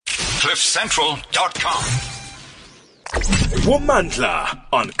CliffCentral.com. Womandla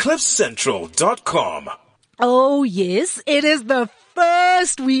on CliffCentral.com. Oh, yes. It is the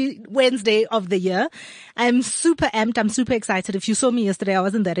first Wednesday of the year. I'm super amped. I'm super excited. If you saw me yesterday, I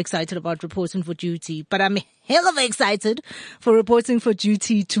wasn't that excited about reporting for duty, but I'm hell of excited for reporting for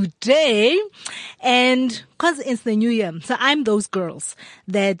duty today. And cause it's the new year. So I'm those girls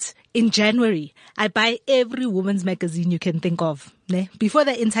that in January, I buy every woman's magazine you can think of. Before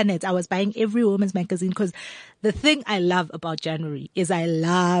the internet, I was buying every woman's magazine because the thing I love about January is I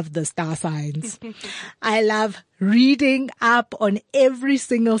love the star signs. I love reading up on every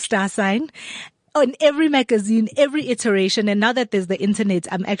single star sign, on every magazine, every iteration. And now that there's the internet,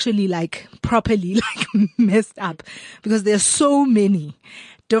 I'm actually properly messed up because there's so many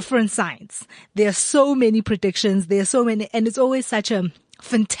different signs. There are so many predictions. There are so many, and it's always such a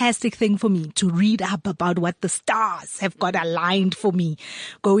fantastic thing for me to read up about what the stars have got aligned for me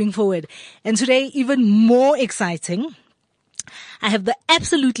going forward. And today, even more exciting, I have the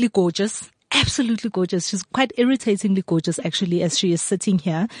absolutely gorgeous, she's quite irritatingly gorgeous actually as she is sitting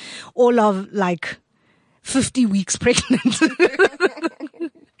here, all of 50 weeks pregnant.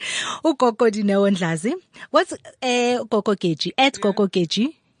 Ukoko Dineo Ndlazi. What's Koko Geji? At Koko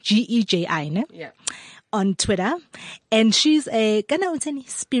Geji, Geji, ne? Yeah. On Twitter, and she's a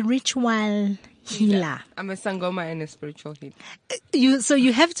spiritual healer. I'm a Sangoma and a spiritual healer. So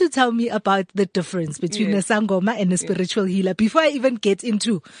you have to tell me about the difference between a Sangoma and a spiritual healer before I even get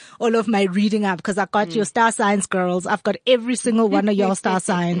into all of my reading up, because I got your star signs, girls. I've got every single one of your star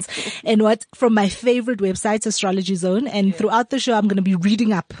signs, and what from my favorite website, Astrology Zone. And throughout the show, I'm going to be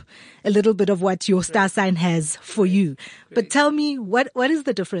reading up a little bit of what your star sign has for you. But tell me, what is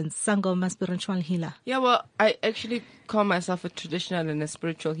the difference, Sangoma, spiritual healer? Yeah, well, I actually call myself a traditional and a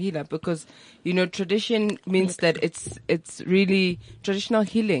spiritual healer because, tradition means that it's really traditional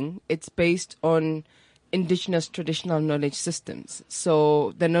healing. It's based on indigenous traditional knowledge systems.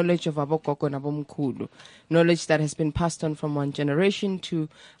 So the knowledge of Abokoko and Abomkulu, knowledge that has been passed on from one generation to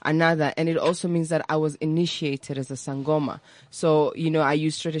another. And it also means that I was initiated as a Sangoma. So, I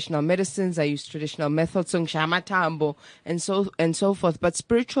use traditional medicines, I use traditional methods, and so forth. But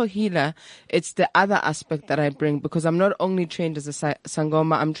spiritual healer, it's the other aspect that I bring, because I'm not only trained as a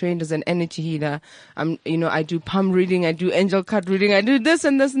Sangoma, I'm trained as an energy healer. I do palm reading, I do angel card reading, I do this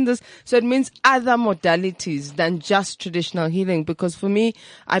and this and this. So it means other modalities than just traditional healing. Because for me,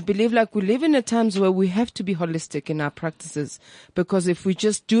 I believe we live in a times where we have to be holistic in our practices, because if we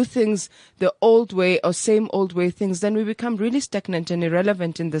just do things the old way or same old way things, then we become really stagnant and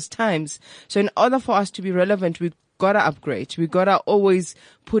irrelevant in these times. So in order for us to be relevant, we gotta upgrade. We gotta always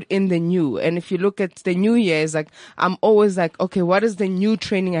put in the new. And if you look at the new year, it's I'm always okay, what is the new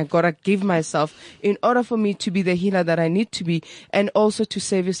training I gotta give myself in order for me to be the healer that I need to be, and also to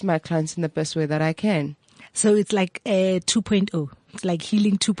service my clients in the best way that I can. So it's like 2.0. It's like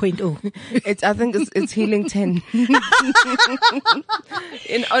healing 2.0. I think it's healing 10.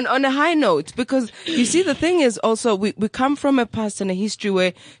 On a high note, because you see, the thing is also we come from a past and a history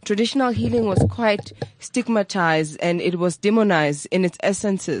where traditional healing was quite stigmatized and it was demonized in its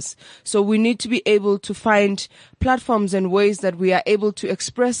essences. So we need to be able to find platforms and ways that we are able to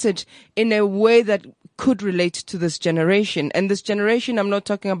express it in a way that could relate to this generation. And this generation, I'm not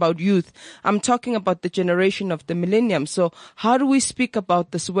talking about youth. I'm talking about the generation of the millennium. So how do we speak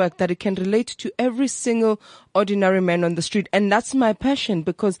about this work that it can relate to every single ordinary man on the street? And that's my passion,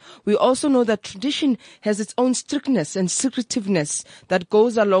 because we also know that tradition has its own strictness and secretiveness that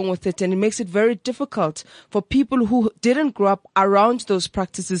goes along with it. And it makes it very difficult for people who didn't grow up around those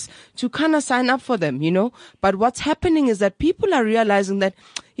practices to kind of sign up for them, But what's happening is that people are realizing that,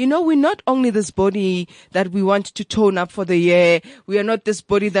 we're not only this body that we want to tone up for the year. We are not this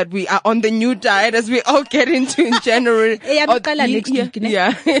body that we are on the new diet as we all get into in January. And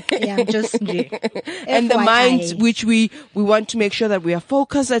the mind, which we want to make sure that we are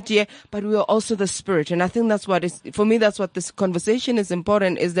focused at year, but we are also the spirit. And I think that's for me, that's what this conversation is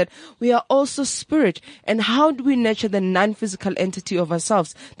important, is that we are also spirit. And how do we nurture the non-physical entity of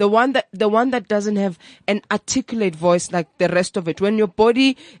ourselves? The one that doesn't have an articulate voice like the rest of it. When your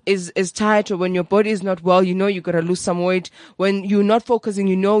body is tired, or when your body is not well, you gotta lose some weight. When you're not focusing,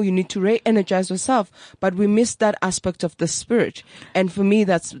 you need to re-energize yourself. But we miss that aspect of the spirit. And for me,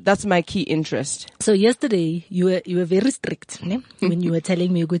 that's my key interest. So yesterday, you were very strict, ne? When you were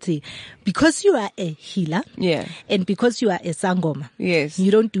telling me, Guti, because you are a healer, and because you are a Sangoma, yes,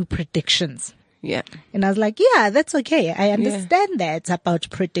 you don't do predictions. Yeah. And I was like, yeah, that's okay. I understand that about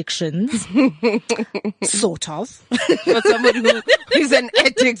predictions. Sort of. For somebody who is an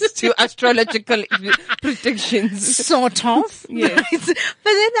addict to astrological predictions. Sort of. Yes.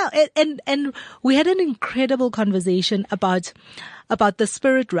 But then, and we had an incredible conversation about the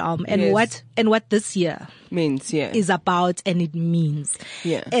spirit realm and Yes. what this year Means, yeah. is about and it means.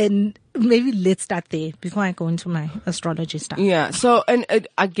 Yeah. And maybe let's start there before I go into my astrology stuff. Yeah. So, and it,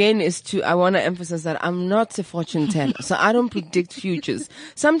 again, I want to emphasize that I'm not a fortune teller. So I don't predict futures.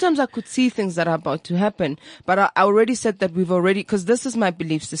 Sometimes I could see things that are about to happen, but I already said that because this is my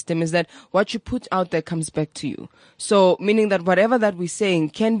belief system, is that what you put out there comes back to you. So meaning that whatever that we're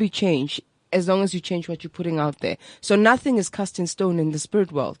saying can be changed, as long as you change what you're putting out there. So nothing is cast in stone in the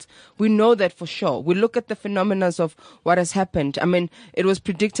spirit world. We know that for sure. We look at the phenomena of what has happened. I mean, it was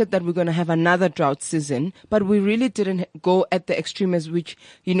predicted that we're going to have another drought season, but we really didn't go at the extreme as which,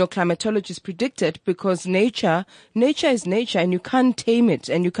 climatologists predicted, because nature is nature, and you can't tame it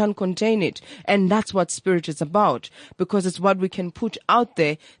and you can't contain it. And that's what spirit is about, because it's what we can put out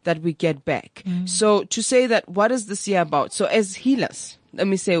there that we get back. So to say that, what is this year about? So as healers, let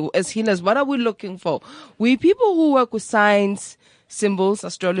me say, as healers, what are we looking for? We people who work with science, symbols,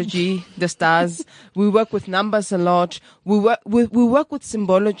 astrology, the stars. We work with numbers a lot. We work with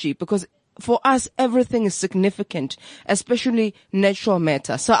symbology, because for us, everything is significant, especially natural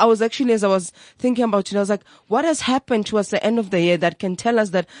matter. So I was actually, as I was thinking about it, I was like, what has happened to us at the end of the year that can tell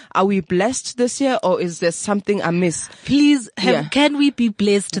us that, are we blessed this year, or is there something amiss? Please, can we be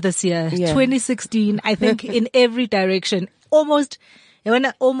blessed this year? Yeah. 2016, I think in every direction, almost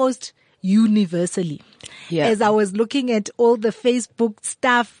universally. Yeah. As I was looking at all the Facebook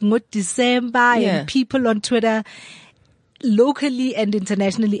stuff, December, Yeah. and people on Twitter, locally and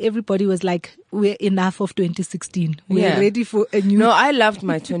internationally, everybody was like, we're enough of 2016. We're ready for a new... No, I loved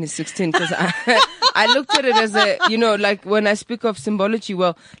my 2016 because I looked at it as like when I speak of symbology,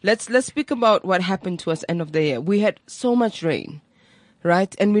 well, let's speak about what happened to us end of the year. We had so much rain.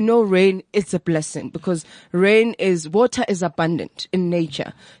 Right? And we know rain is a blessing, because water is abundant in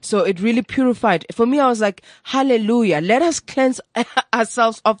nature. So it really purified. For me, I was like, hallelujah. Let us cleanse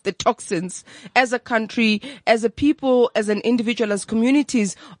ourselves of the toxins as a country, as a people, as an individual, as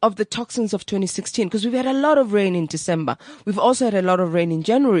communities, of the toxins of 2016. Because we've had a lot of rain in December. We've also had a lot of rain in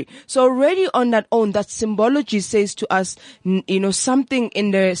January. So already on that own, that symbology says to us, something in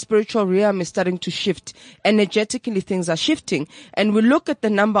the spiritual realm is starting to shift. Energetically, things are shifting. And we look at the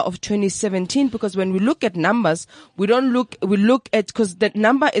number of 2017, because when we look at numbers, we look at, because the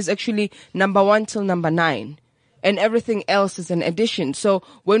number is actually number 1 till number 9. And everything else is an addition. So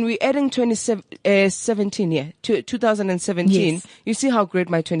when we're adding 2017, 2017, yes. You see how great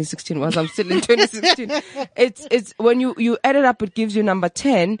my 2016 was. I'm still in 2016. It's when you add it up, it gives you number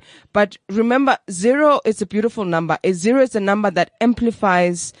 10. But remember, 0 is a beautiful number. 0 is a number that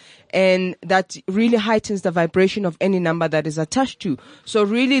amplifies and that really heightens the vibration of any number that is attached to. So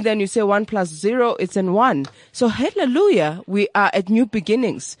really then you say 1 plus 0, it's an 1. So hallelujah, we are at new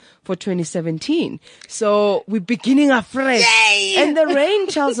beginnings for 2017. So we're beginning afresh. Yay! And the rain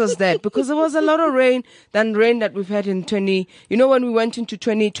tells us that, because there was a lot of rain that we've had in when we went into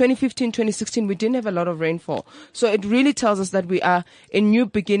 2015, 2016, we didn't have a lot of rainfall. So it really tells us that we are in new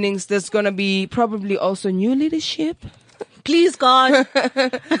beginnings. There's going to be probably also new leadership. Please, God.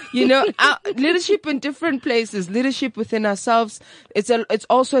 Our leadership in different places, leadership within ourselves. It's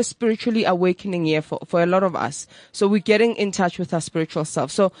also a spiritually awakening year for a lot of us. So we're getting in touch with our spiritual self.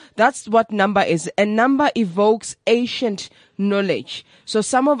 So that's what number is. And number evokes ancient knowledge. So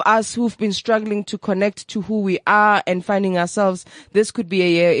some of us who've been struggling to connect to who we are and finding ourselves, this could be a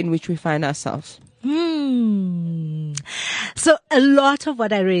year in which we find ourselves. So a lot of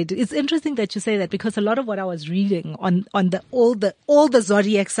what I read, it's interesting that you say that, because a lot of what I was reading on all the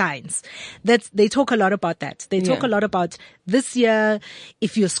zodiac signs, they talk a lot about that. They talk a lot about this year,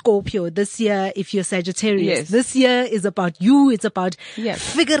 if you're Scorpio, this year, if you're Sagittarius, yes. This year is about you. It's about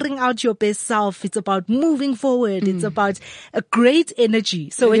yes. figuring out your best self. It's about moving forward. It's about a great energy.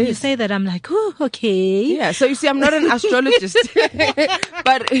 So when you say that, I'm like, oh, okay. Yeah. So you see, I'm not an astrologist,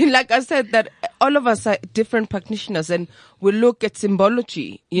 but like I said, that all of us are different practitioners, and we look at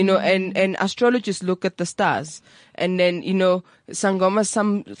symbology, and astrologists look at the stars. And then, Sangoma,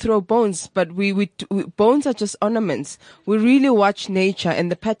 some throw bones, but we bones are just ornaments. We really watch nature and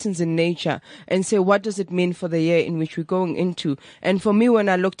the patterns in nature and say, what does it mean for the year in which we're going into? And for me, when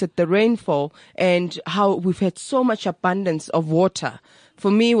I looked at the rainfall and how we've had so much abundance of water, for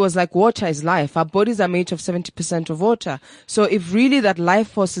me, it was like water is life. Our bodies are made of 70% of water. So if really that life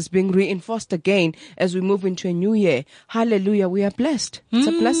force is being reinforced again as we move into a new year, hallelujah, we are blessed. It's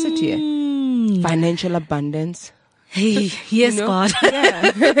a blessed year. financial abundance. Hey, yes, You know? God.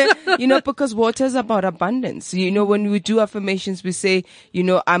 Yeah. Because water is about abundance. When we do affirmations, we say,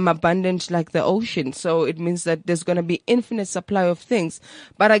 I'm abundant like the ocean. So it means that there's going to be infinite supply of things.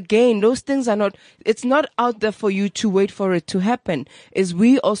 But again, those things it's not out there for you to wait for it to happen.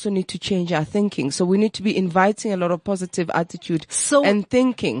 We also need to change our thinking. So we need to be inviting a lot of positive attitude and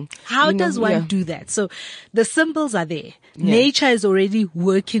thinking. How does one do that? So the symbols are there. Yeah. Nature is already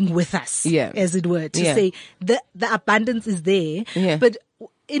working with us, as it were, to say the abundance is there. Yeah. But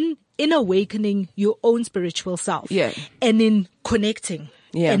in awakening your own spiritual self and in connecting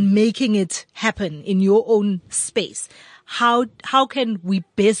and making it happen in your own space, how can we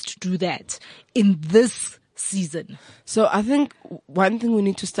best do that in this season? So I think one thing we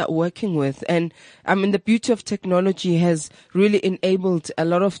need to start working with, and the beauty of technology has really enabled a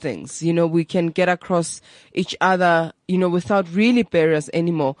lot of things. We can get across each other, without really barriers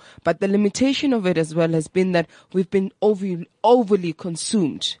anymore. But the limitation of it as well has been that we've been overly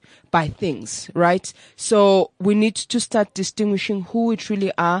consumed by things, right? So we need to start distinguishing who we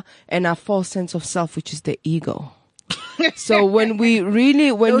truly are and our false sense of self, which is the ego. So when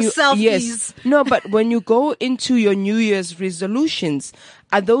you go into your New Year's resolutions,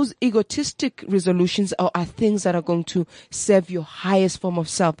 are those egotistic resolutions or are things that are going to serve your highest form of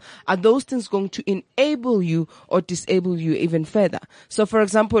self? Are those things going to enable you or disable you even further? So for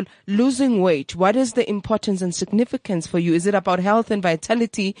example, losing weight, what is the importance and significance for you? Is it about health and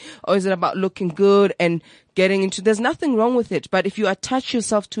vitality, or is it about looking good and there's nothing wrong with it, but if you attach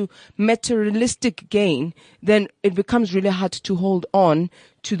yourself to materialistic gain, then it becomes really hard to hold on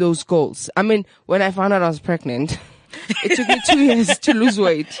to those goals. When I found out I was pregnant, it took me 2 years to lose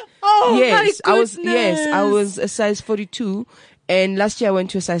weight. Oh, yes, my goodness. I was a size 42, and last year I went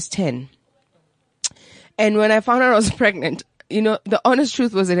to a size 10. And when I found out I was pregnant, the honest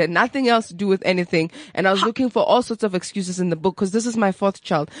truth was it had nothing else to do with anything. And I was looking for all sorts of excuses in the book because this is my 4th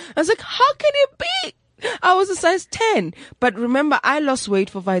child. I was like, how can it be? I was a size 10. But remember, I lost weight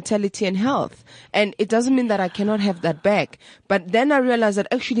for vitality and health. And it doesn't mean that I cannot have that back. But then I realized that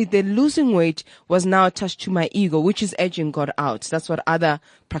actually the losing weight was now attached to my ego, which is edging God out. That's what other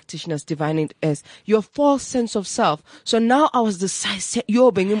practitioners define it as. Your false sense of self. So now I was the size 10.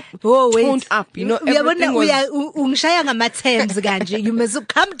 You're being toned up. Everything was... You must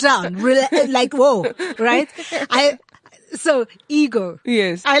come down. Like, whoa, right? So ego.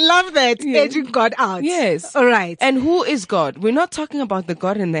 Yes. I love that. Yes. Edging God out. Yes. All right. And who is God? We're not talking about the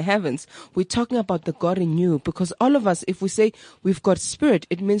God in the heavens. We're talking about the God in you. Because all of us, if we say we've got spirit,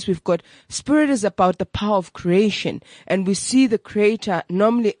 it means spirit is about the power of creation. And we see the creator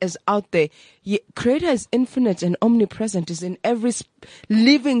normally as out there. Creator is infinite and omnipresent, is in every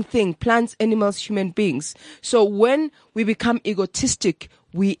living thing, plants, animals, human beings. So when we become egotistic,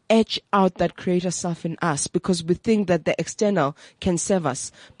 we edge out that creator self in us because we think that the external can serve us,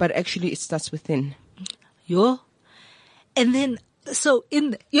 but actually it starts within. And then, so I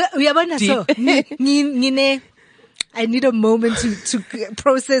need a moment to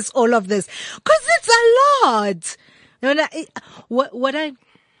process all of this because it's a lot.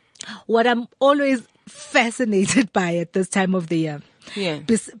 What I'm always fascinated by at this time of the year,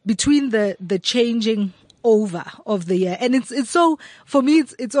 between the changing over of the year. And it's so, for me,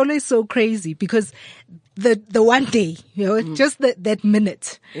 it's always so crazy because the one day, just that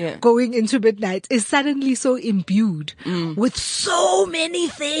minute going into midnight is suddenly so imbued with so many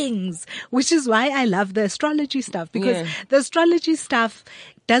things, which is why I love the astrology stuff because the astrology stuff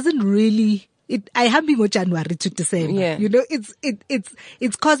doesn't really, I have been January to December. Yeah.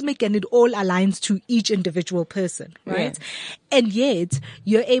 It's cosmic and it all aligns to each individual person, right? Yeah. And yet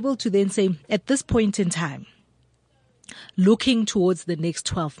you're able to then say, at this point in time, looking towards the next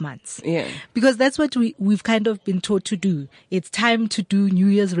 12 months. Yeah. Because that's what we've kind of been taught to do. It's time to do New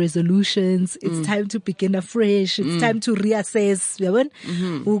Year's resolutions. It's time to begin afresh. It's time to reassess.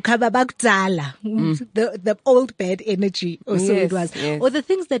 The old bad energy, or so it was. Yes. Or the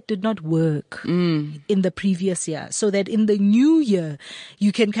things that did not work in the previous year. So that in the new year,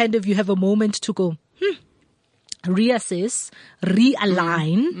 you can you have a moment to go, reassess,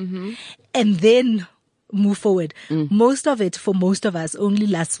 realign, and then move forward. Most of it, for most of us, only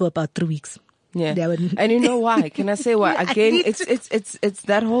lasts for about 3 weeks. Yeah. And you know why? Can I say why? Again, it's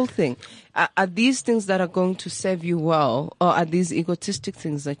that whole thing. Are these things that are going to serve you well, or are these egotistic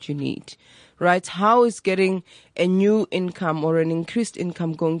things that you need? Right? How is getting a new income or an increased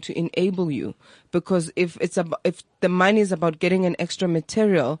income going to enable you? Because if the money is about getting an extra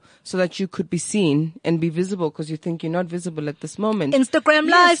material so that you could be seen and be visible because you think you're not visible at this moment. Instagram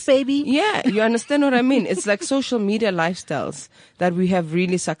Live, baby. Yeah, you understand what I mean? It's like social media lifestyles that we have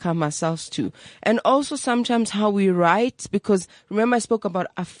really succumbed ourselves to. And also sometimes how we write, because remember I spoke about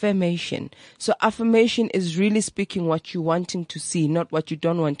affirmation. So affirmation is really speaking what you're wanting to see, not what you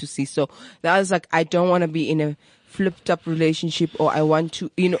don't want to see. So that was like, I don't want to be in a flipped up relationship, or I want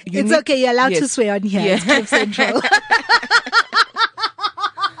to, it's okay. You're allowed to swear on here. Yeah. It's Cliff Central.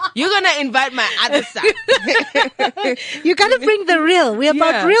 You're going to invite my other side. You got to bring the real. We're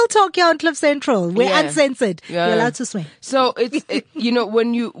about real talk here on Cliff Central. We're uncensored. Yeah. You're allowed to swear. So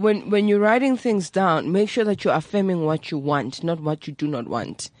when you're writing things down, make sure that you're affirming what you want, not what you do not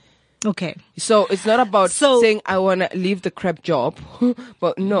want. Okay. So it's not about saying I want to leave the crap job,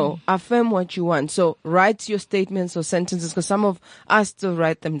 but no, affirm what you want. So write your statements or sentences, because some of us still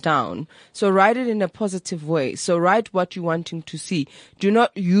write them down. So write it in a positive way. So write what you're wanting to see. Do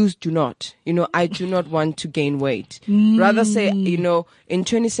not use do not. I do not want to gain weight. Rather say, in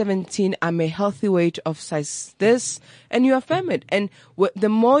 2017, I'm a healthy weight of size this, and you affirm it. And the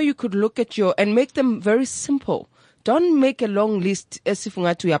more you could look at and make them very simple. Don't make a long list as if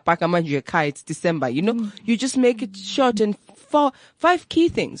it's December, you just make it short and five key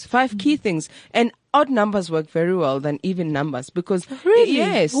things. And odd numbers work very well than even numbers, because really?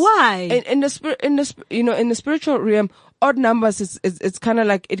 Yes. Why? In the spiritual realm, odd numbers it's kind of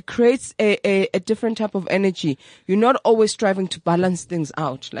like it creates a different type of energy. You're not always striving to balance things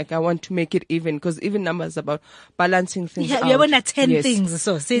out. Like I want to make it even, because even numbers about balancing things out. You want 10 things,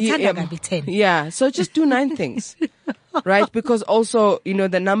 so say it's not gonna be 10. Yeah, so just do 9 things, right? Because also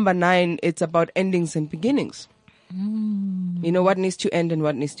the number 9, it's about endings and beginnings. What needs to end and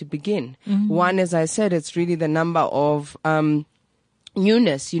what needs to begin. 1, as I said, it's really the number of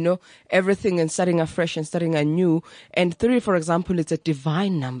newness, everything, and starting afresh and starting anew. And 3, for example, it's a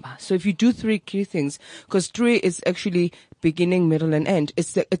divine number. So if you do 3 key things, because 3 is actually beginning, middle, and end.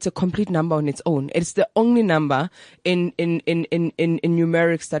 It's a complete number on its own. It's the only number in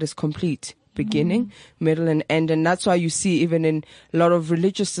numerics that is complete. Beginning, middle, and end. And that's why you see even in a lot of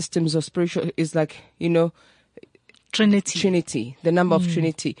religious systems or spiritual is like, Trinity, the number of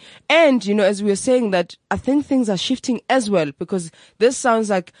Trinity. And, as we were saying that, I think things are shifting as well, because this sounds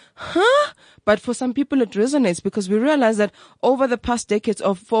like, but for some people it resonates, because we realize that over the past decades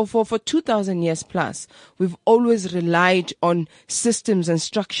for 2,000 years plus, we've always relied on systems and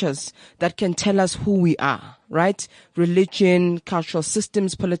structures that can tell us who we are, right? Religion, cultural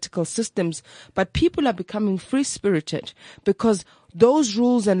systems, political systems. But people are becoming free-spirited because those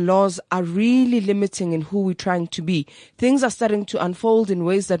rules and laws are really limiting in who we're trying to be. Things are starting to unfold in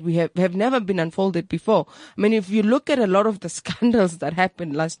ways that we have never been unfolded before. I mean, if you look at a lot of the scandals that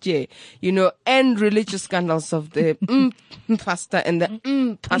happened last year, and religious scandals of the pasta and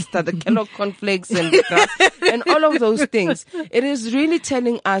the pasta, the Kellogg cornflakes and the grass, and all of those things, it is really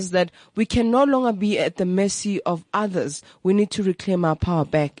telling us that we can no longer be at the mercy of others. We need to reclaim our power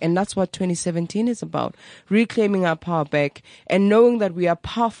back. And that's what 2017 is about. Reclaiming our power back and knowing that we are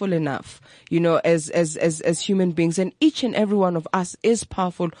powerful enough, as human beings, and each and every one of us is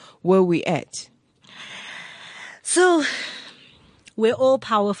powerful where we're at. So, we're all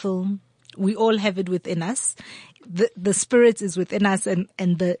powerful. We all have it within us. The spirit is within us, and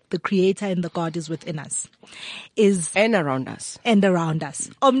the creator and the God is within us. And around us.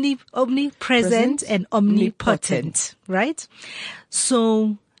 Omnipresent and omnipotent. Right?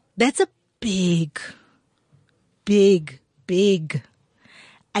 So, that's a big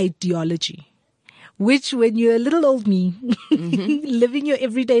ideology, which when you're a little old me, living your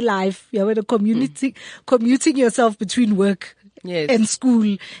everyday life, you're commuting yourself between work and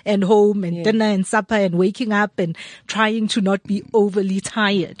school and home and dinner and supper and waking up and trying to not be overly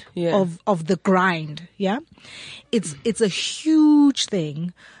tired of the grind. Yeah. It's a huge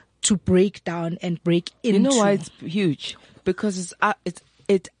thing to break down and break into. You know why it's huge? Because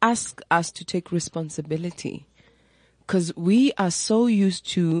it asks us to take responsibility. Because we are so used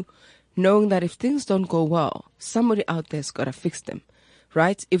to knowing that if things don't go well, somebody out there's got to fix them,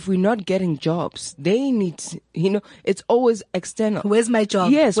 right? If we're not getting jobs, they need, it's always external. Where's my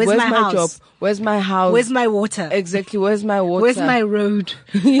job? Yes, where's my house? job? Where's my house? Where's my water? Exactly, where's my water? Where's my road?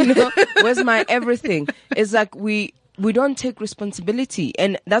 Where's my everything? It's like we don't take responsibility.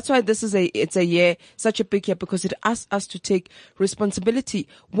 And that's why it's a year, such a big year, because it asks us to take responsibility.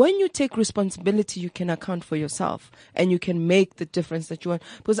 When you take responsibility, you can account for yourself and you can make the difference that you want.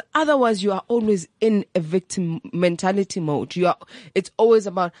 Because otherwise you are always in a victim mentality mode. It's always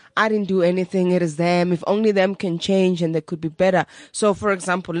about, I didn't do anything. It is them. If only them can change and they could be better. So for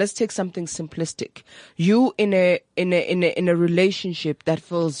example, let's take something simplistic. You in a relationship that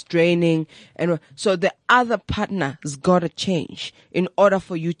feels draining, and so the other partner has got to change in order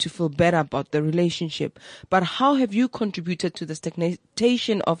for you to feel better about the relationship. But how have you contributed to the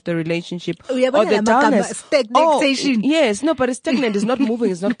stagnation of the relationship or the dullness? Stagnation. Yes, no, but it's stagnant. It's not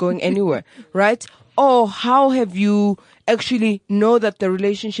moving. It's not going anywhere, right? Or how have you actually know that the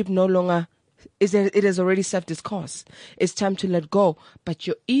relationship no longer it has already served its course. It's time to let go. But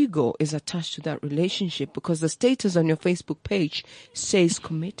your ego is attached to that relationship because the status on your Facebook page says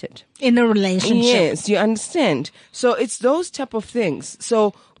committed. In a relationship. Yes, you understand. So it's those type of things.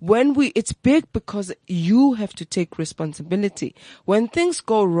 So it's big because you have to take responsibility. When things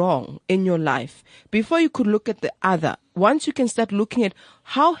go wrong in your life, before you could look at the other, once you can start looking at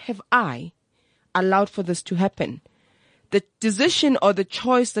how have I allowed for this to happen? The decision or the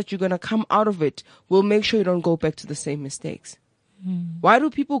choice that you're going to come out of it will make sure you don't go back to the same mistakes. Why do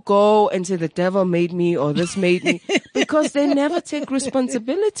people go and say the devil made me or this made me? Because they never take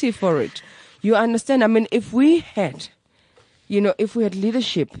responsibility for it. You understand? I mean, if we had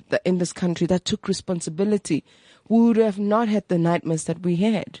leadership in this country that took responsibility, we would have not had the nightmares that we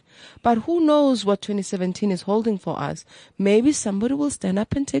had. But who knows what 2017 is holding for us? Maybe somebody will stand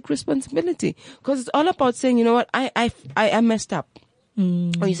up and take responsibility. Because it's all about saying, you know what, I messed up.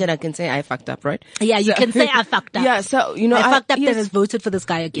 Or you said I can say I fucked up, right? Yeah, you can say I fucked up. Yeah, so, I fucked up that has voted for this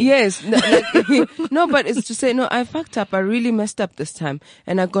guy again. Yes. No, but it's to say, no, I fucked up. I really messed up this time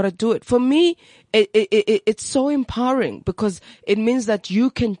and I gotta do it. For me, it's so empowering because it means that you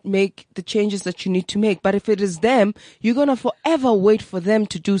can make the changes that you need to make. But if it is them, you're gonna forever wait for them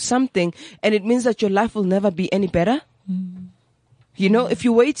to do something, and it means that your life will never be any better. If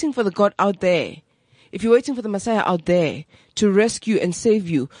you're waiting for the God out there, if you're waiting for the Messiah out there to rescue and save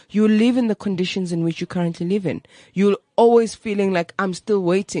you, you'll live in the conditions in which you currently live in. You'll always feeling like I'm still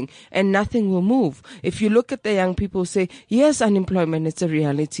waiting and nothing will move. If you look at the young people who say, yes, unemployment, it's a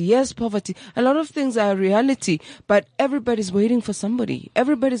reality. Yes, poverty. A lot of things are a reality, but everybody's waiting for somebody.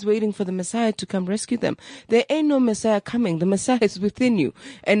 Everybody's waiting for the Messiah to come rescue them. There ain't no Messiah coming. The Messiah is within you.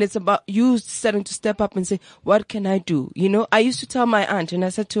 And it's about you starting to step up and say, what can I do? I used to tell my aunt and I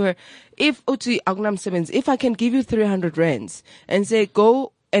said to her, if I can give you 300 rands and say,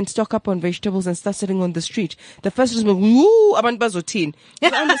 go and stock up on vegetables and start selling on the street, the first is, woo, abantu bazothini. You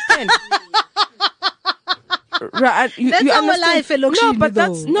understand? Right, you our life, no, but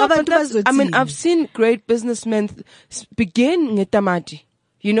that's, I mean, I've seen great businessmen begin ngetamati.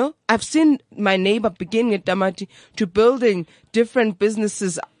 I've seen my neighbor begin ngetamati to building different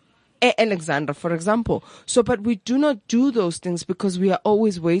businesses. Alexandra, for example. So, but we do not do those things because we are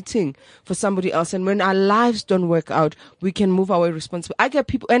always waiting for somebody else. And when our lives don't work out, we can move away responsible. I get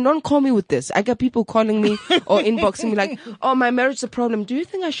people, and don't call me with this. I get people calling me or inboxing me like, oh, my marriage is a problem. Do you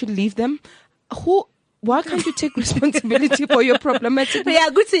think I should leave them? Why can't you take responsibility for your problematic? Yeah,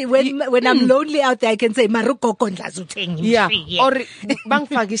 good. See, when I'm lonely out there, I can say, Maruko kondla zutheng. Yeah. Or bang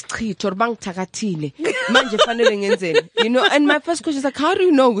fagis or bang tagatile. Manje fanele ngenzeni. And my first question is like, how do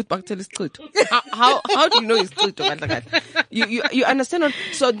you know with bang How do you know it's You understand?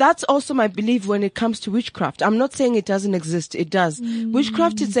 So that's also my belief when it comes to witchcraft. I'm not saying it doesn't exist. It does.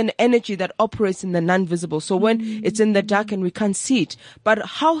 Witchcraft is an energy that operates in the non-visible. So when it's in the dark and we can't see it, but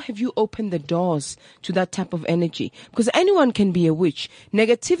how have you opened the doors to that type of energy? Because anyone can be a witch.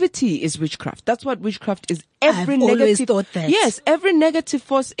 Negativity is witchcraft. That's what witchcraft is. I've always thought that. Yes, every negative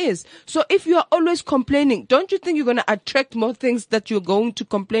force is. So if you are always complaining, don't you think you're going to attract more things that you're going to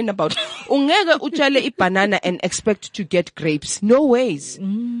complain about? Ungeke uchale a banana and expect to get grapes. No ways.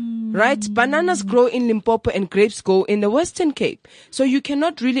 Right? Bananas grow in Limpopo and grapes go in the Western Cape. So you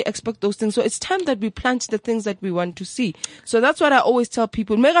cannot really expect those things. So it's time that we plant the things that we want to see. So that's what I always tell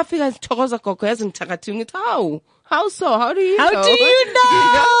people. How so? How do you know? How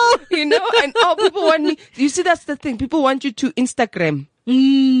do you know? And people want me. You see, that's the thing. People want you to Instagram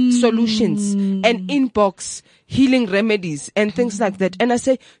solutions and inbox healing remedies and things like that. And I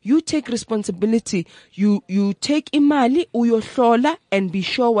say, you take responsibility. You take imali uyohlola and be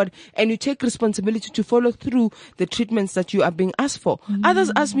sure and you take responsibility to follow through the treatments that you are being asked for.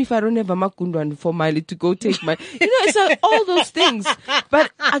 Others ask me if I don't have a makundwan for Miley to go take my, it's like all those things.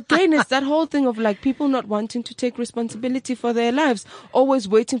 But again, it's that whole thing of like people not wanting to take responsibility for their lives, always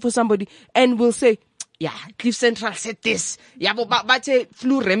waiting for somebody, and will say, yeah, Cliff Central said this. Yeah, but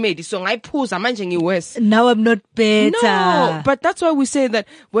flu remedy. So I pause. I'm managing it worse. Now I'm not better. No, but that's why we say that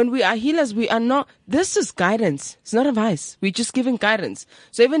when we are healers, we are not, this is guidance. It's not advice. We're just giving guidance.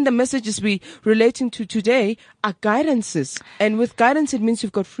 So even the messages we relating to today are guidances. And with guidance, it means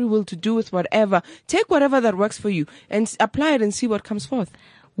you've got free will to do with whatever. Take whatever that works for you and apply it and see what comes forth.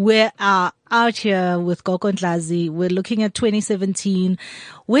 We are out here with Gogo Ndlazi. We're looking at 2017.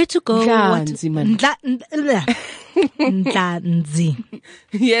 Where to go? Ndlazi, man. Ndlazi.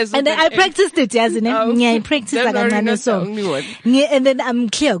 Yes. And then I practiced it, yes. Yeah, I practiced That's like already a not the song. only one. Yeah, and then I'm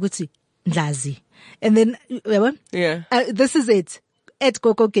clear, Guti. Ndlazi. And then, Yeah. this is it. At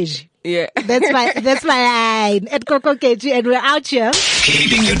Gogo Keji. Yeah. That's my line. At Gogo Keji. And we're out here.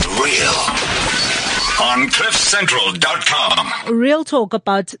 Keeping it real on CliffCentral.com. Real talk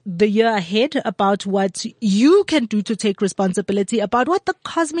about the year ahead, about what you can do to take responsibility, about what the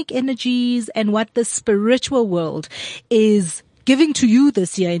cosmic energies and what the spiritual world is giving to you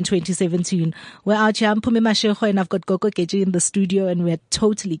this year in 2017. We're out here. I'm Pumi Mashego and I've got Gogo Keji in the studio and we're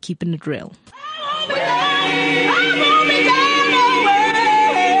totally keeping it real.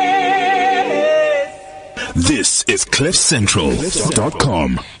 This is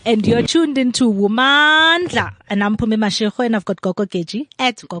CliffCentral.com. And you're tuned into Womandla. And I'm Pumi Mashego and I've got Gogo Keji,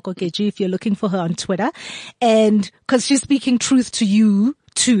 at Gogo Keji if you're looking for her on Twitter. And cause she's speaking truth to you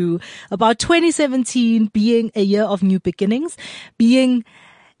too about 2017 being a year of new beginnings, being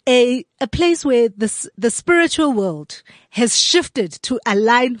a place where the spiritual world has shifted to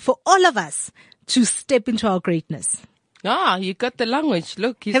align for all of us to step into our greatness. Ah, you got the language.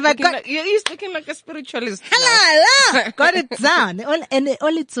 Look, he's Have I speaking like a spiritualist. Hello, got it down.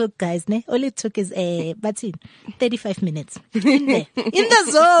 All it took, guys, all it took is 35 minutes. In there. In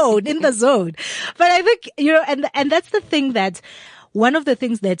the zone. But I think, and that's the thing that, one of the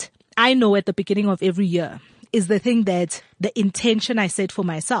things that I know at the beginning of every year is the thing that the intention I set for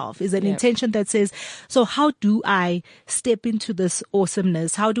myself is an intention that says, so how do I step into this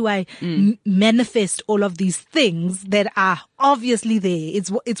awesomeness? How do I manifest all of these things that are obviously there?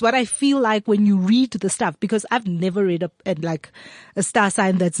 It's what I feel like when you read the stuff, because I've never read a star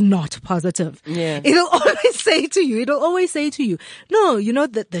sign that's not positive. Yeah. It'll always say to you, no,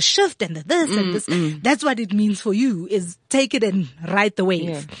 the shift and the this and this, that's what it means for you, is take it and ride the wave.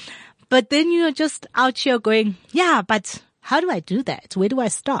 Yeah. But then you're just out here going, yeah, but how do I do that? Where do I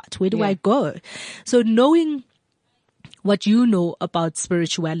start? Where do I go? So knowing what you know about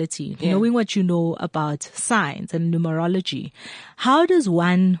spirituality, knowing what you know about science and numerology, how does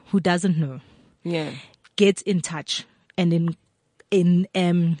one who doesn't know get in touch and in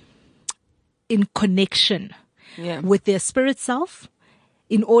connection with their spirit self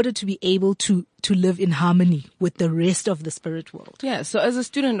in order to be able to live in harmony with the rest of the spirit world? Yeah, so as a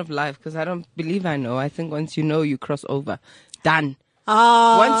student of life, because I don't believe I know, I think once you know, you cross over. Done.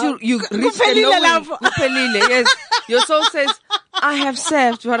 Once you reach the knowing, yes, your soul says, I have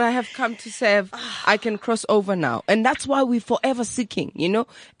served what I have come to serve. I can cross over now. And that's why we're forever seeking,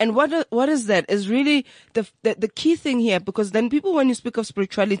 And what is that? Is really the key thing here, because then people, when you speak of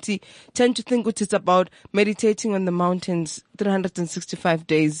spirituality, tend to think it's about meditating on the mountains 365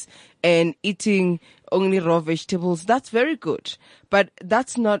 days and eating only raw vegetables. That's very good, but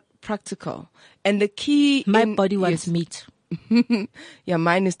that's not practical. And the key, my body wants meat. Yeah,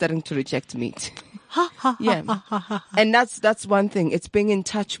 mine is starting to reject meat. Yeah. And that's one thing. It's being in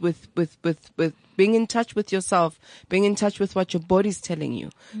touch with being in touch with yourself, being in touch with what your body's telling you.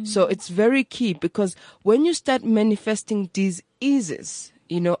 So it's very key, because when you start manifesting diseases,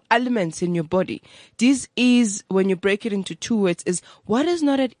 elements in your body, disease, when you break it into two words, is what is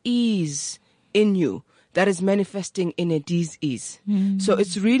not at ease in you that is manifesting in a disease. So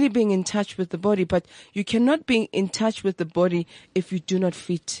it's really being in touch with the body, but you cannot be in touch with the body if you do not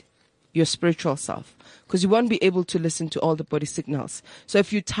feed your spiritual self, because you won't be able to listen to all the body signals. So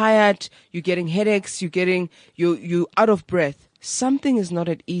if you're tired, you're getting headaches, you're out of breath, something is not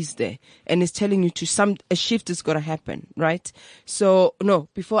at ease there, and it's telling you a shift is going to happen, right? So no,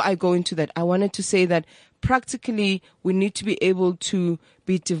 before I go into that, I wanted to say that practically we need to be able to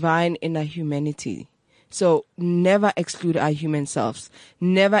be divine in our humanity. So never exclude our human selves.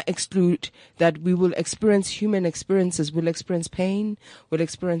 Never exclude that we will experience human experiences. We'll experience pain. We'll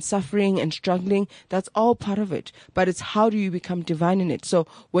experience suffering and struggling. That's all part of it. But it's how do you become divine in it? So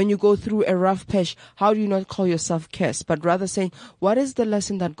when you go through a rough patch, how do you not call yourself cursed, but rather saying, what is the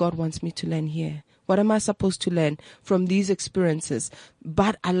lesson that God wants me to learn here? What am I supposed to learn from these experiences?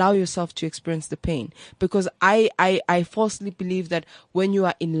 But allow yourself to experience the pain. Because I falsely believe that when you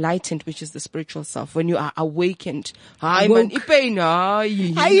are enlightened, which is the spiritual self, when you are awakened,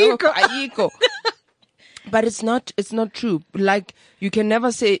 But it's not true. Like, you can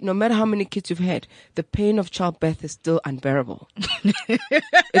never say, no matter how many kids you've had, the pain of childbirth is still unbearable.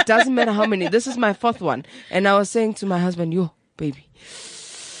 It doesn't matter how many. This is my 4th one. And I was saying to my husband, yo, baby,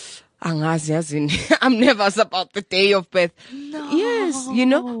 I'm nervous about the day of birth. No. Yes,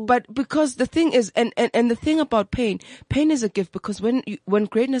 but because the thing is, and the thing about pain is a gift, because when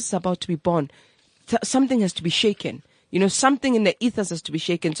greatness is about to be born, something has to be shaken. Something in the ethers has to be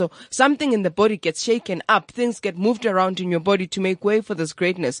shaken. So something in the body gets shaken up. Things get moved around in your body to make way for this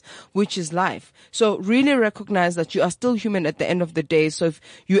greatness, which is life. So really recognize that you are still human at the end of the day. So if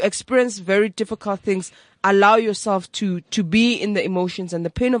you experience very difficult things, allow yourself to be in the emotions and the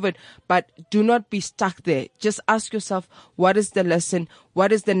pain of it, but do not be stuck there. Just ask yourself, what is the lesson?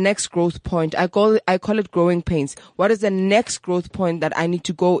 What is the next growth point? I call it growing pains. What is the next growth point that I need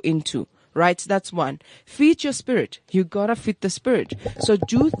to go into? Right? That's one. Feed your spirit. You gotta feed the spirit. So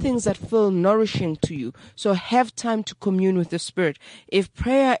do things that feel nourishing to you. So have time to commune with the spirit. If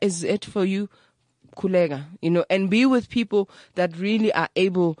prayer is it for you, kulega, and be with people that really are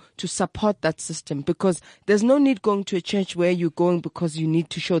able to support that system, because there's no need going to a church where you're going because you need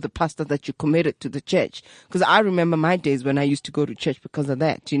to show the pastor that you're committed to the church. Because I remember my days when I used to go to church because of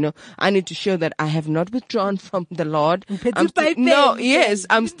that, I need to show that I have not withdrawn from the Lord.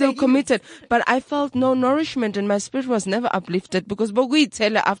 I'm still committed. But I felt no nourishment and my spirit was never uplifted because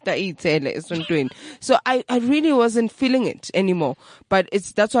so I really wasn't feeling it anymore. But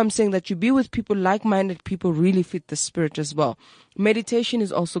that's why I'm saying that you be with people, like-minded people really fit the spirit as well. Meditation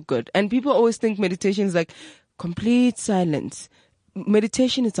is also good. And people always think meditation is like complete silence.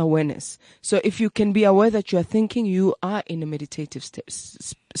 Meditation is awareness. So if you can be aware that you are thinking, you are in a meditative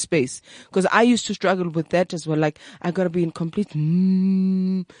space. Because I used to struggle with that as well. Like, I gotta be in complete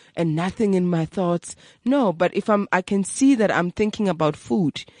and nothing in my thoughts. No, but if I can see that I'm thinking about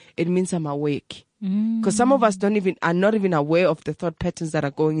food, it means I'm awake. Because some of us are not even aware of the thought patterns that are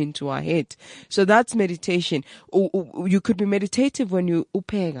going into our head. So that's meditation. You could be meditative when you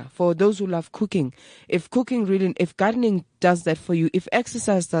upega. For those who love cooking, if gardening does that for you, if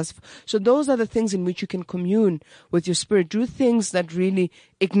exercise does, so those are the things in which you can commune with your spirit. Do things that really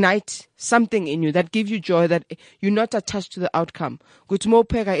ignite something in you, that give you joy, that you're not attached to the outcome. Gutmo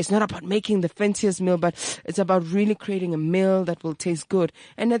pega is not about making the fanciest meal, but it's about really creating a meal that will taste good.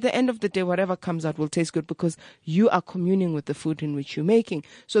 And at the end of the day, whatever comes out will taste good because you are communing with the food in which you're making.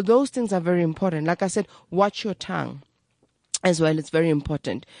 So those things are very important. Like I said, watch your tongue as well. It's very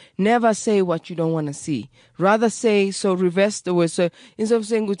important. Never say what you don't want to see. Rather say, so reverse the word. So instead of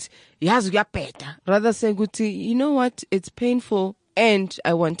saying, rather say, you know what? It's painful and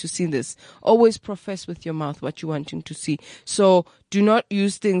I want to see this. Always profess with your mouth what you want him to see. So do not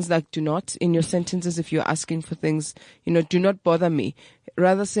use things like do not in your sentences if you're asking for things, do not bother me.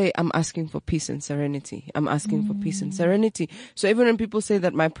 Rather say, I'm asking for peace and serenity. I'm asking for peace and serenity. So even when people say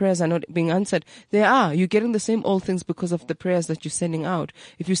that my prayers are not being answered, they are. You're getting the same old things because of the prayers that you're sending out.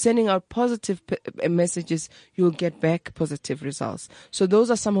 If you're sending out positive messages, you'll get back positive results. So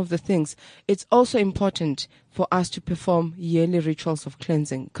those are some of the things. It's also important for us to perform yearly rituals of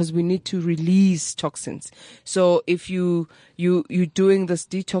cleansing because we need to release toxins. So if you're doing this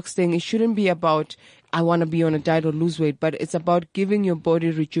detox thing, it shouldn't be about I want to be on a diet or lose weight, but it's about giving your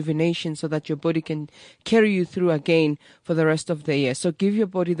body rejuvenation so that your body can carry you through again for the rest of the year. So give your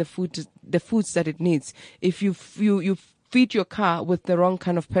body the foods that it needs. If you feed your car with the wrong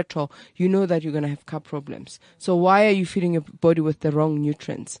kind of petrol, you know that you're going to have car problems. So why are you feeding your body with the wrong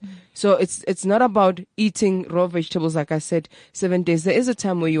nutrients? So it's not about eating raw vegetables, like I said, 7 days. There is a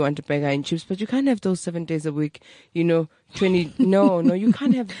time where you want a burger and chips, but you can't have those 7 days a week, 20. No, you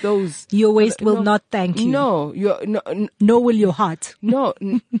can't have those. Your waist will not thank you. No, nor will your heart. No,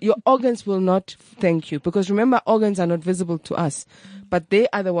 your organs will not thank you because remember, organs are not visible to us, but they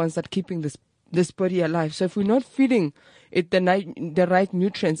are the ones that keeping this body alive. So if we're not feeding it the right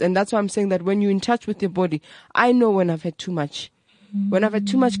nutrients, and that's why I'm saying that when you're in touch with your body, I know when I've had too much. When I've had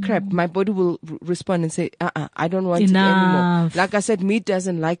too much crap, my body will respond and say, I don't want it anymore. Like I said, meat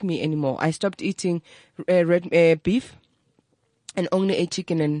doesn't like me anymore. I stopped eating red beef and only ate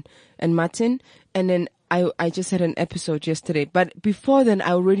chicken and mutton. And then I just had an episode yesterday. But before then,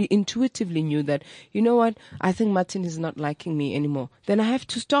 I already intuitively knew that, you know what? I think mutton is not liking me anymore. Then I have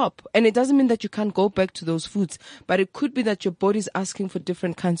to stop. And it doesn't mean that you can't go back to those foods, but it could be that your body's asking for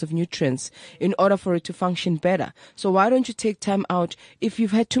different kinds of nutrients in order for it to function better. So why don't you take time out? If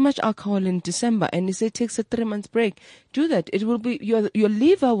you've had too much alcohol in December and you say it takes a 3 months break, do that. It will be, your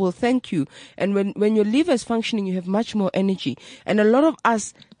liver will thank you. And when your liver is functioning, you have much more energy. And a lot of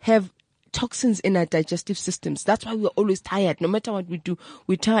us have toxins in our digestive systems. That's why we're always tired. No matter what we do,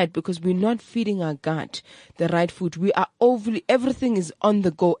 we're tired because we're not feeding our gut the right food. We are everything is on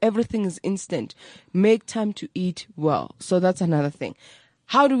the go. Everything is instant. Make time to eat well. So that's another thing.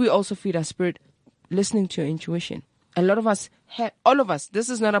 How do we also feed our spirit? Listening to your intuition. A lot of us, all of us, this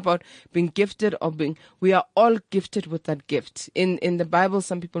is not about being gifted or we are all gifted with that gift. In the Bible,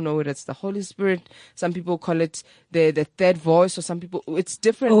 some people know it as the Holy Spirit. Some people call it the third voice, or some people, it's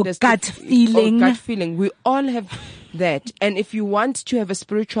different. Or gut feeling. Or gut feeling. We all have that. And if you want to have a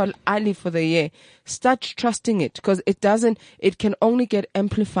spiritual ally for the year, start trusting it, because it can only get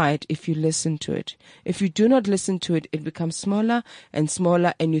amplified if you listen to it. If you do not listen to it, it becomes smaller and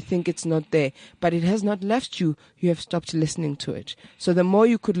smaller and you think it's not there, but it has not left you. You have stopped listening to it. So the more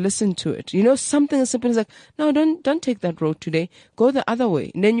you could listen to it, something as simple as like, no, don't take that road today. Go the other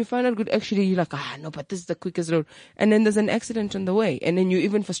way. And then you find out good. Actually, you're like, no, but this is the quickest road. And then there's an accident on the way. And then you're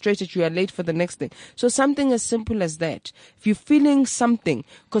even frustrated. You are late for the next thing. So something as simple as that. If you're feeling something,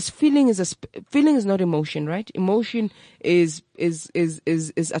 because feeling is not emotion, right? Emotion is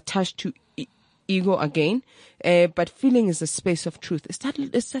attached to ego again, but feeling is a space of truth. It's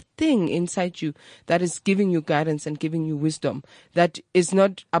that thing inside you that is giving you guidance and giving you wisdom. That is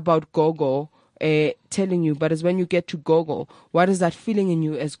not about Gogo telling you, but it's when you get to Gogo, what is that feeling in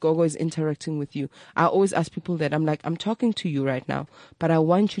you as Gogo is interacting with you? I always ask people that, I'm like, I'm talking to you right now, but I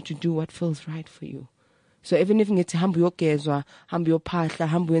want you to do what feels right for you. So even if it's hambu yokezwa, hambu yophahla,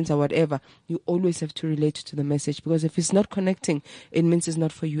 hambu yenza whatever, you always have to relate to the message, because if it's not connecting, it means it's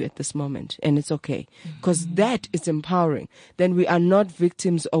not for you at this moment, and it's okay. Because that is empowering. Then we are not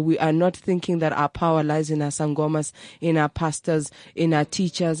victims, or we are not thinking that our power lies in our sangomas, in our pastors, in our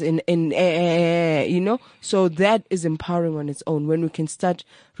teachers, So that is empowering on its own when we can start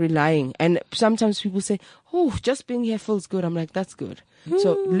relying. And sometimes people say, oh, just being here feels good. I'm like, that's good.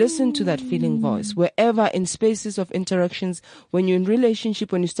 So listen to that feeling voice. Wherever in spaces of interactions, when you're in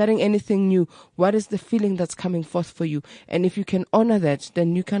relationship, when you're starting anything new, what is the feeling that's coming forth for you? And if you can honor that,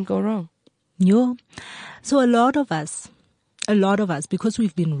 then you can't go wrong. Yeah. So a lot of us, because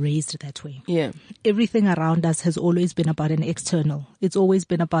we've been raised that way. Yeah. Everything around us has always been about an external. It's always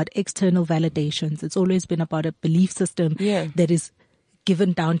been about external validations. It's always been about a belief system that is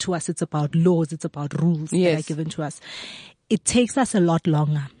given down to us. It's about laws. It's about rules that are given to us. It takes us a lot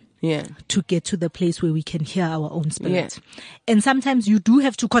longer to get to the place where we can hear our own spirit. Yeah. And sometimes you do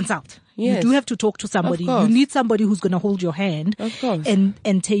have to consult. Yes. You do have to talk to somebody. You need somebody who's going to hold your hand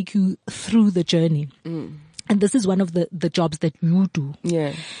and take you through the journey. Mm. And this is one of the jobs that you do.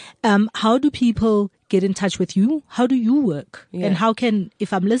 Yeah. How do people get in touch with you? How do you work? Yeah. And how can,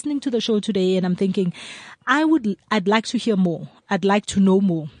 if I'm listening to the show today and I'm thinking, I'd like to hear more. I'd like to know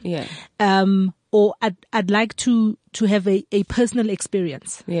more. Yeah. Or I'd like to have a personal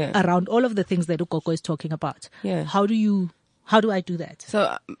experience around all of the things that Ukoko is talking about. Yeah. How do I do that?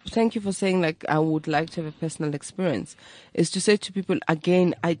 So thank you for saying, like, I would like to have a personal experience. Is to say to people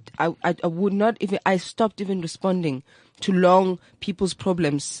again, I would not even, I stopped even responding to long people's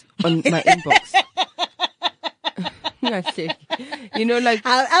problems on my inbox. Like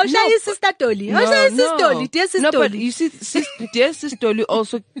I'll show you Sister Dolly. I'll show you Sister Dolly. Dear Sister Dolly. No, but you see, dear Sister Dolly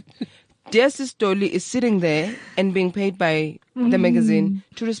also. Dear Sister Dolly is sitting there and being paid by the magazine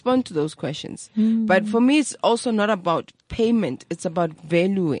to respond to those questions. But for me, it's also not about payment. It's about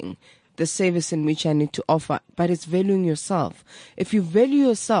valuing the service in which I need to offer, but it's valuing yourself. If you value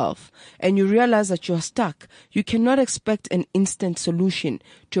yourself and you realize that you're stuck, you cannot expect an instant solution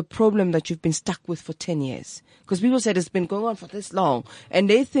to a problem that you've been stuck with for 10 years. Because people said it's been going on for this long, and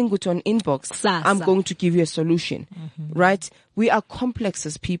they think with an inbox, I'm going to give you a solution, right? We are complex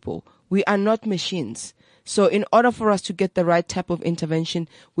as people. We are not machines. So in order for us to get the right type of intervention,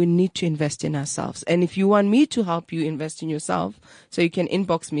 we need to invest in ourselves. And if you want me to help you invest in yourself, so you can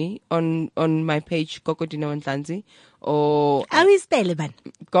inbox me on my page, Gogo Dineo Ndlanzi, or... How is spell it, man?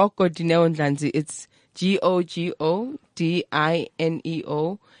 Gogo Dineo Ndlanzi. It's GOGODINEO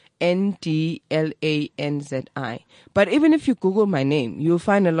NDLANZI. But even if you Google my name, you'll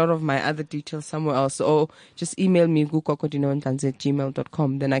find a lot of my other details somewhere else. Or just email me,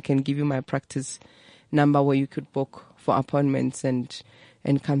 gogodineo@gmail.com. Then I can give you my practice number where you could book for appointments and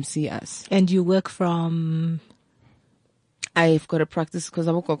come see us. And you work from? I've got a practice because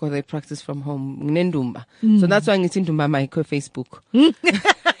they practice from home. Nendumba. So that's why I'm getting to my Facebook.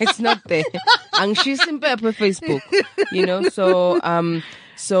 It's not there. And she's in Facebook,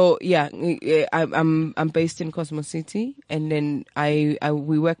 So yeah, I'm based in Cosmo City, and then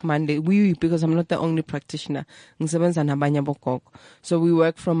we work Monday. Because I'm not the only practitioner. So we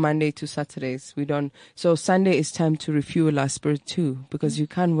work from Monday to Saturdays. We don't. So Sunday is time to refuel our spirit too, because you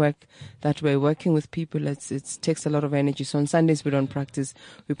can't work that way. Working with people, it takes a lot of energy. So on Sundays we don't practice.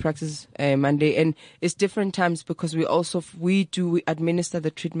 We practice Monday, and it's different times because we administer the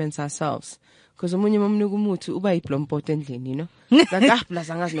treatments ourselves. Because omunye umnuku umuthi uba yiplompoto endlini, you know.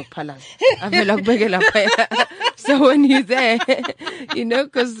 So when you're there, you know,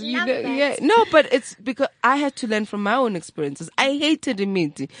 because but it's because I had to learn from my own experiences. I hated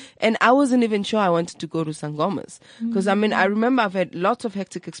immediately, and I wasn't even sure I wanted to go to Sangomas, because I remember I've had lots of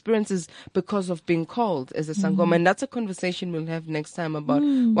hectic experiences because of being called as a Sangoma, and that's a conversation we'll have next time about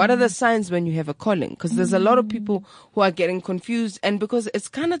what are the signs when you have a calling, because there's a lot of people who are getting confused, and because it's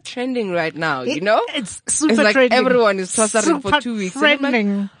kind of trending right now, you know, it's super like trending. Everyone is tossing for 2 weeks.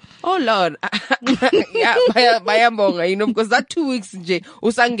 Trending. Oh Lord, yeah, bayambonga, you know, because that 2 weeks nje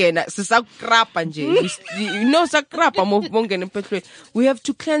usangena sisakrapa nje, you know, sakrapa mongena petrol. We have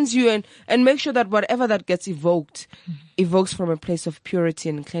to cleanse you and make sure that whatever that gets evokes from a place of purity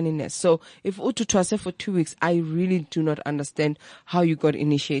and cleanliness. So if ututwase for 2 weeks, I really do not understand how you got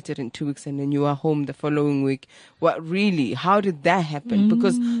initiated in 2 weeks and then you are home the following week. How did that happen?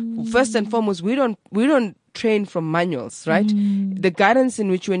 Because first and foremost, we don't train from manuals, right? The guidance in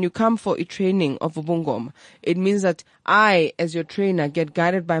which when you come for a training of Ubungoma, it means that I, as your trainer, get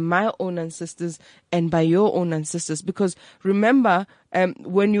guided by my own ancestors and by your own ancestors. Because remember,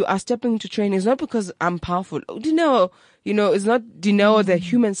 when you are stepping into training, it's not because I'm powerful. It's not the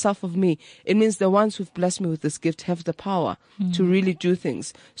human self of me. It means the ones who've blessed me with this gift have the power to really do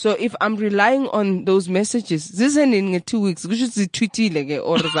things. So if I'm relying on those messages, this isn't in 2 weeks. We should see tweety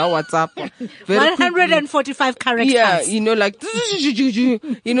or WhatsApp. 145 characters. Yeah,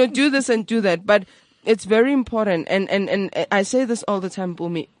 do this and do that. But it's very important, and I say this all the time,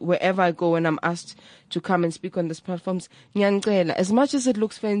 Bumi, wherever I go when I'm asked to come and speak on these platforms. As much as it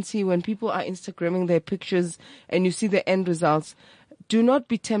looks fancy when people are Instagramming their pictures and you see the end results, do not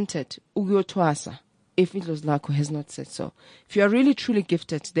be tempted. If Idlos Lako has not said so. If you are really truly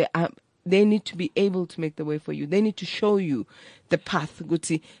gifted, they need to be able to make the way for you. They need to show you the path.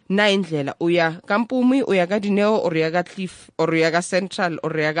 Guti na indlela uya Kampumi, uya ga Dineo, or uya ga Cliff, or uya ga Central,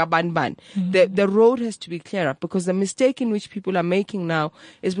 or uya ga Banban. The road has to be clearer, because the mistake in which people are making now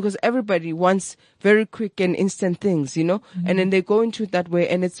is because everybody wants very quick and instant things, you know, and then they go into it that way,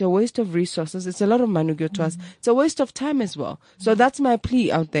 and it's a waste of resources. It's a lot of money to us. It's a waste of time as well. So that's my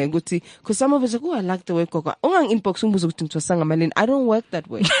plea out there, Guti, because some of us are like, I like the way Koko. I don't work that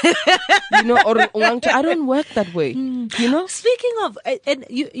way. You know, or I don't work that way. You know? Speaking of, and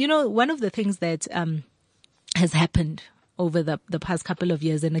you know, one of the things that has happened over the past couple of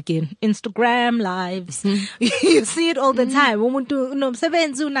years, and again, Instagram lives, you see it all the time.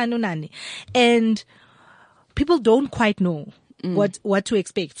 And people don't quite know what to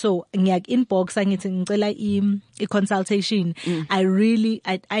expect. So inbox a consultation.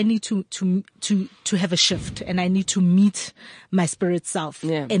 I need to have a shift, and I need to meet my spirit self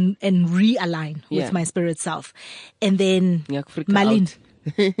and realign with my spirit self. And then Malin.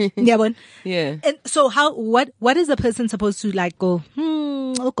 Yeah. And so what is the person supposed to like go,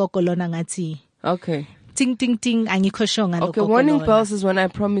 okay. Ting ting ting. Okay, warning bells is when I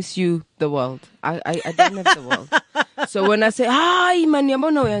promise you the world. I don't have the world. So when I say,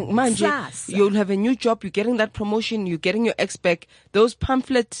 you'll have a new job, you're getting that promotion, you're getting your ex-back, those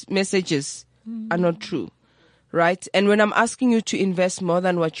pamphlet messages are not true. Right? And when I'm asking you to invest more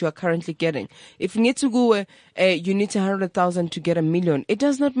than what you are currently getting, if you need to go, you need 100,000 to get $1 million, it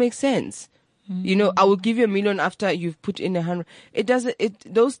does not make sense. You know, I will give you $1 million after you've put in 100.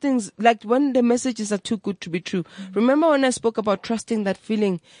 Those things, like when the messages are too good to be true. Remember when I spoke about trusting that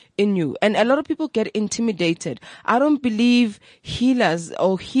feeling in you? And a lot of people get intimidated. I don't believe healers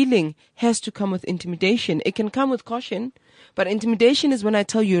or healing has to come with intimidation. It can come with caution. But intimidation is when I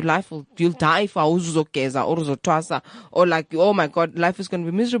tell you you'll die for or like, oh my God, life is going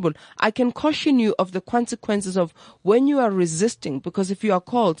to be miserable. I can caution you of the consequences of when you are resisting, because if you are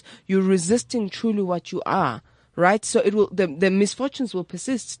called, you're resisting truly what you are. Right? So the misfortunes will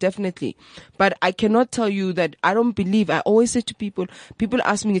persist, definitely. But I cannot tell you that I don't believe. I always say to people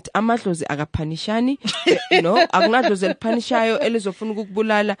ask me,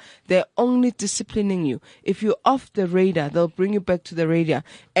 they're only disciplining you. If you're off the radar, they'll bring you back to the radar.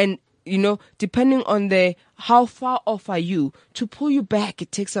 And, you know, depending on how far off are you? To pull you back,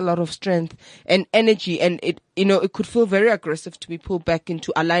 it takes a lot of strength and energy, and it could feel very aggressive to be pulled back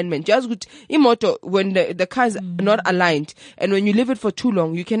into alignment. Just with imoto, when the car is not aligned, and when you leave it for too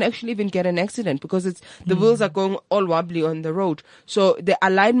long, you can actually even get an accident because the wheels are going all wobbly on the road. So the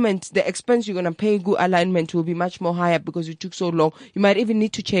alignment, the expense you're gonna pay good alignment will be much more higher because it took so long. You might even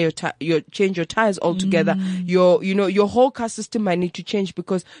need to change your tires altogether. Your whole car system might need to change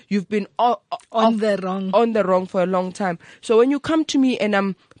because you've been on the wrong for a long time. So when you come to me and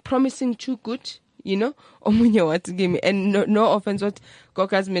I'm promising too good, omunye wathi kimi, and no offense, what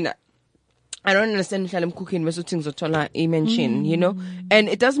Goka's mean, I don't understand if I'm cooking a mansion, and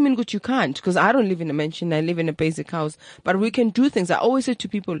it doesn't mean that you can't, because I don't live in a mansion, I live in a basic house, but we can do things. I always say to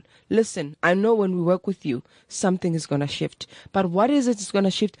people, listen, I know when we work with you, something is going to shift, but what is it that's going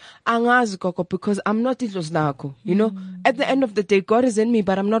to shift? Angazi koko, because I'm not Iloslako, at the end of the day, God is in me,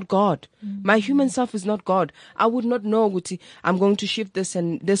 but I'm not God. My human self is not God. I would not know, Guti, I'm going to shift this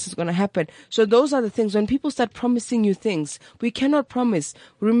and this is going to happen. So those are the things. When people start promising you things, we cannot promise.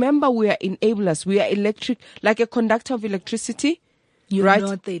 Remember, we are enablers. We are electric, like a conductor of electricity. You're right?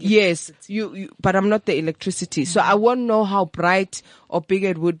 Not the electricity. Yes, but I'm not the electricity. So I won't know how bright or big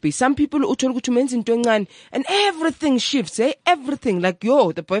it would be. Some people and everything shifts, everything. Like,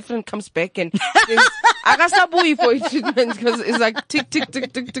 the boyfriend comes back and thinks, Agasabuhi for treatment, because it's like tick, tick,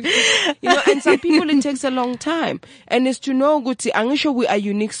 tick, tick, tick. And some people it takes a long time. And it's to know, Guti, I'm sure we are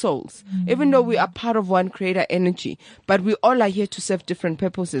unique souls. Even though we are part of one creator energy, but we all are here to serve different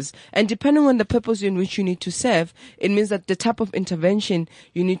purposes. And depending on the purpose in which you need to serve, it means that the type of intervention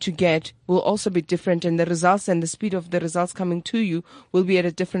you need to get will also be different, and the results and the speed of the results coming to you will be at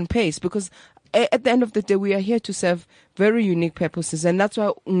a different pace, because at the end of the day, we are here to serve very unique purposes, and that's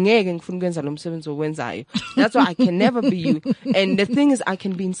why that's why I can never be you. And the thing is, I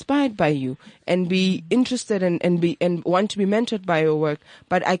can be inspired by you and be interested and want to be mentored by your work,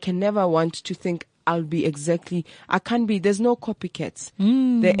 but I can never want to think I'll be exactly. I can't be. There's no copycats.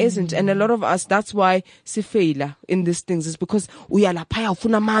 There isn't, and a lot of us. That's why failure in these things is because we are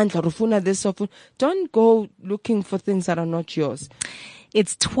this. Don't go looking for things that are not yours.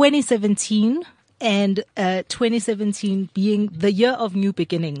 It's 2017. And 2017 being the year of new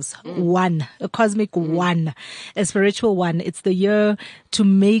beginnings, a cosmic one, a spiritual one. It's the year to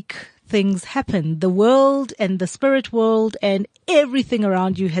make things happen. The world and the spirit world and everything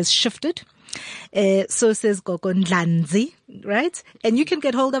around you has shifted. So says Gogo Ndlanzi, right? And you can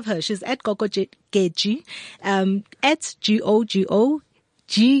get hold of her. She's at Gogo Geji, at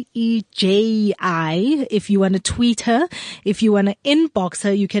GOGOGEJI. If you want to tweet her, if you want to inbox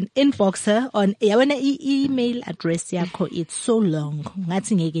her, you can inbox her on email address. It's so long.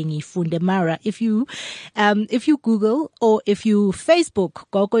 Mara. If you Google or if you Facebook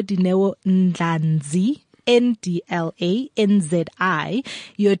Gogo Dineo Ndlanzi, NDLANZI,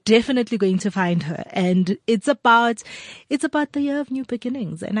 you're definitely going to find her. And it's about the year of new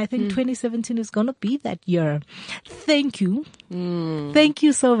beginnings. And I think 2017 is going to be that year. Thank you. Thank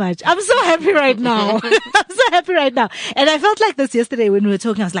you so much. I'm so happy right now. And I felt like this yesterday when we were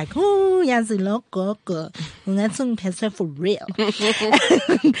talking. I was like, Yazi Lokoko. That's for real.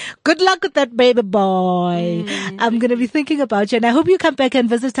 Good luck with that baby boy. I'm going to be thinking about you. And I hope you come back and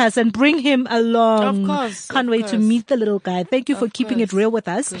visit us and bring him along. Of course. Can't wait to meet the little guy. Thank you for keeping it real with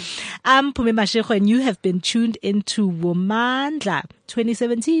us. I'm Pumi Mashego, and you have been tuned into Womandla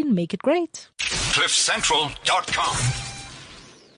 2017. Make it great. CliffCentral.com